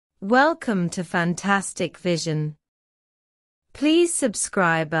Welcome to Fantastic Vision. Please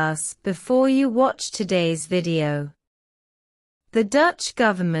subscribe us before you watch today's video. The Dutch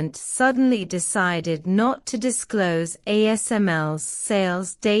government suddenly decided not to disclose ASML's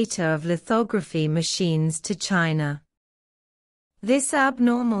sales data of lithography machines to China. This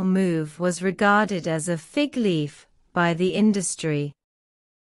abnormal move was regarded as a fig leaf by the industry.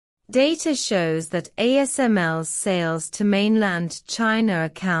 Data shows that ASML's sales to mainland China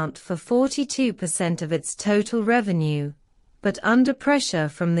account for 42% of its total revenue, but under pressure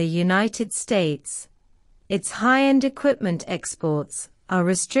from the United States, its high-end equipment exports are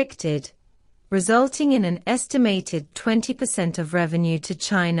restricted, resulting in an estimated 20% of revenue to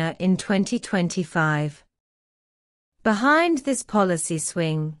China in 2025. Behind this policy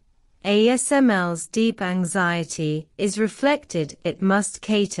swing, ASML's deep anxiety is reflected. It must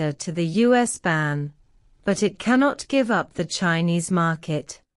cater to the US ban, but it cannot give up the Chinese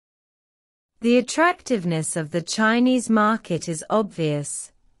market. The attractiveness of the Chinese market is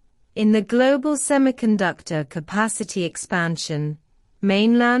obvious. In the global semiconductor capacity expansion,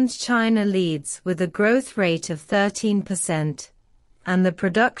 mainland China leads with a growth rate of 13%. And the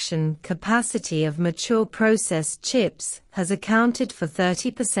production capacity of mature process chips has accounted for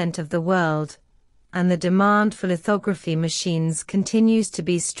 30% of the world, and the demand for lithography machines continues to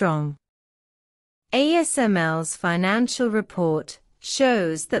be strong. ASML's financial report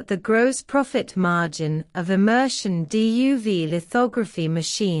shows that the gross profit margin of immersion DUV lithography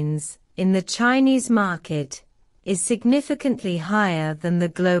machines in the Chinese market is significantly higher than the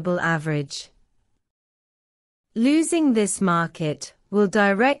global average. Losing this market will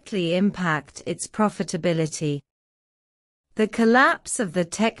directly impact its profitability. The collapse of the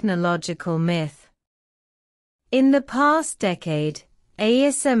technological myth. In the past decade,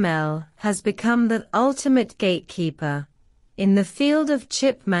 ASML has become the ultimate gatekeeper in the field of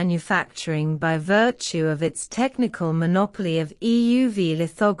chip manufacturing by virtue of its technical monopoly of EUV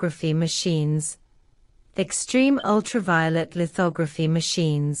lithography machines, extreme ultraviolet lithography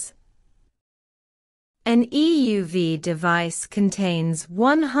machines. An EUV device contains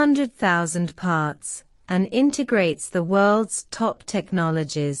 100,000 parts and integrates the world's top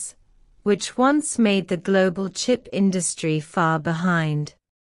technologies, which once made the global chip industry far behind.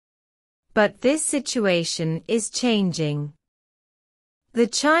 But this situation is changing. The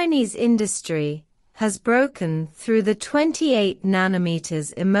Chinese industry has broken through the 28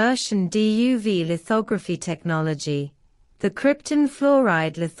 nanometers immersion DUV lithography technology. The krypton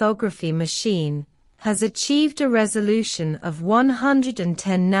fluoride lithography machine has achieved a resolution of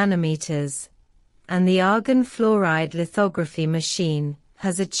 110 nanometers, and the argon fluoride lithography machine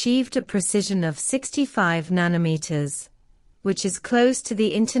has achieved a precision of 65 nanometers, which is close to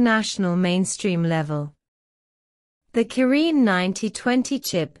the international mainstream level. The Kirin 9020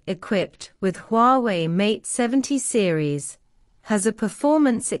 chip equipped with Huawei Mate 70 series has a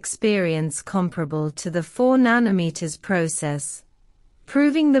performance experience comparable to the 4 nanometers process,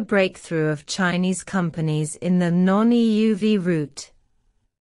 proving the breakthrough of Chinese companies in the non-EUV route.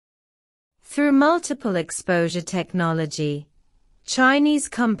 Through multiple exposure technology, Chinese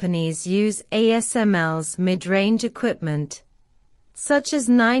companies use ASML's mid-range equipment, such as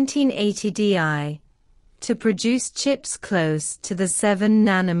 1980 Di, to produce chips close to the 7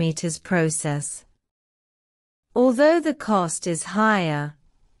 nanometers process. Although the cost is higher,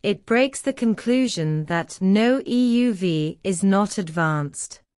 it breaks the conclusion that no EUV is not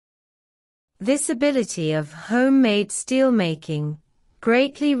advanced. This ability of homemade steelmaking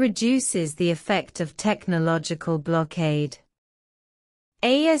greatly reduces the effect of technological blockade.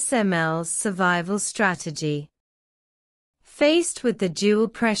 ASML's survival strategy. Faced with the dual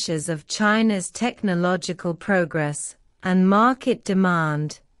pressures of China's technological progress and market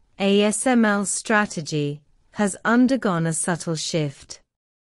demand, ASML's strategy has undergone a subtle shift.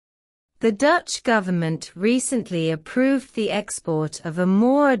 The Dutch government recently approved the export of a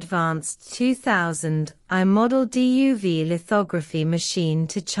more advanced 2000 I model DUV lithography machine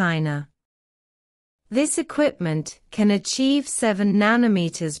to China. This equipment can achieve 7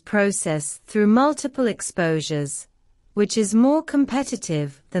 nanometers process through multiple exposures, which is more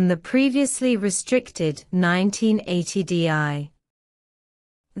competitive than the previously restricted 1980 Di.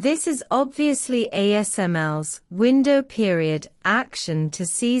 This is obviously ASML's window period action to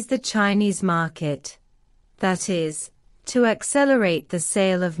seize the Chinese market, that is, to accelerate the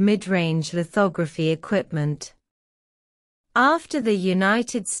sale of mid-range lithography equipment. After the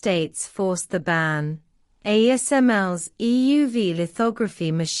United States forced the ban, ASML's EUV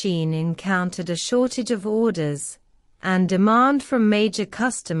lithography machine encountered a shortage of orders, and demand from major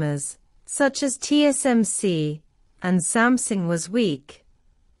customers, such as TSMC and Samsung, was weak,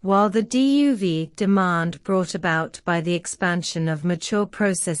 while the DUV demand brought about by the expansion of mature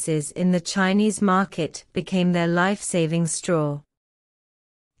processes in the Chinese market became their life-saving straw.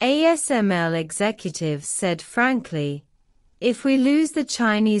 ASML executives said frankly, "If we lose the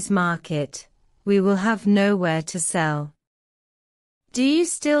Chinese market, we will have nowhere to sell." Do you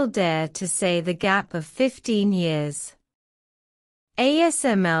still dare to say the gap of 15 years?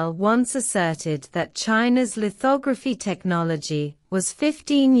 ASML once asserted that China's lithography technology was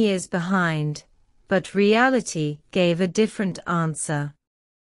 15 years behind, but reality gave a different answer.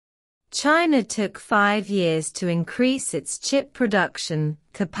 China took 5 years to increase its chip production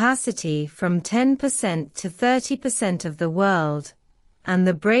capacity from 10% to 30% of the world, and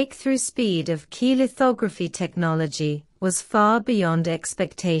the breakthrough speed of key lithography technology was far beyond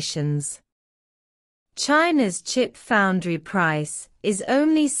expectations. China's chip foundry price is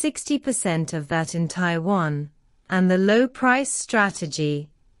only 60% of that in Taiwan, and the low-price strategy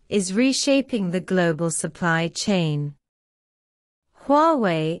is reshaping the global supply chain.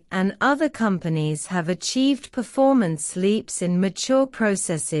 Huawei and other companies have achieved performance leaps in mature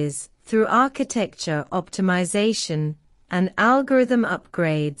processes through architecture optimization and algorithm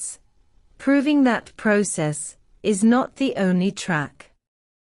upgrades, proving that process is not the only track.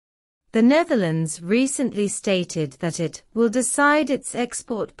 The Netherlands recently stated that it will decide its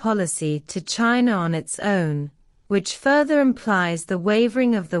export policy to China on its own, which further implies the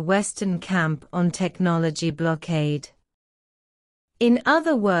wavering of the Western camp on technology blockade. In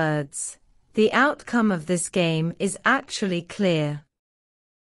other words, the outcome of this game is actually clear.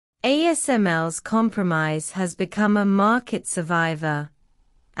 ASML's compromise has become a market survivor,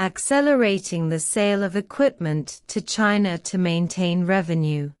 accelerating the sale of equipment to China to maintain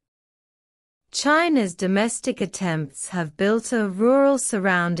revenue. China's domestic attempts have built a rural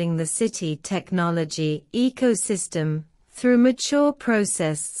surrounding the city technology ecosystem through mature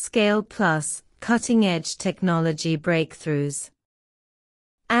process scale plus cutting-edge technology breakthroughs.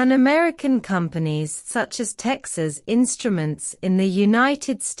 And American companies such as Texas Instruments in the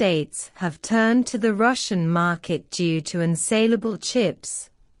United States have turned to the Russian market due to unsaleable chips,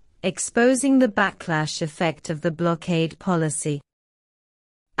 exposing the backlash effect of the blockade policy.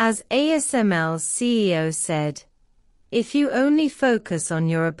 As ASML's CEO said, "If you only focus on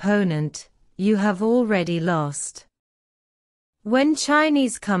your opponent, you have already lost." When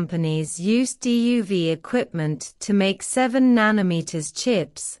Chinese companies used DUV equipment to make 7 nanometers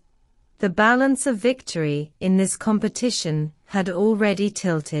chips, the balance of victory in this competition had already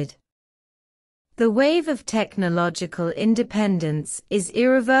tilted. The wave of technological independence is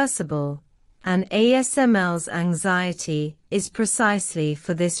irreversible, and ASML's anxiety is precisely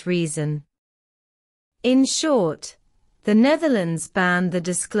for this reason. In short, the Netherlands banned the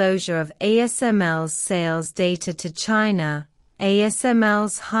disclosure of ASML's sales data to China.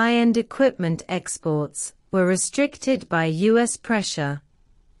 ASML's high-end equipment exports were restricted by US pressure.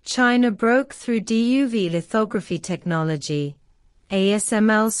 China broke through DUV lithography technology.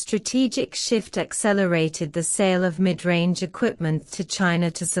 ASML's strategic shift accelerated the sale of mid-range equipment to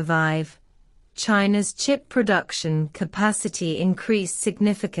China to survive. China's chip production capacity increased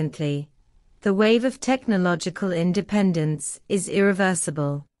significantly. The wave of technological independence is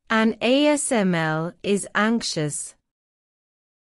irreversible, and ASML is anxious.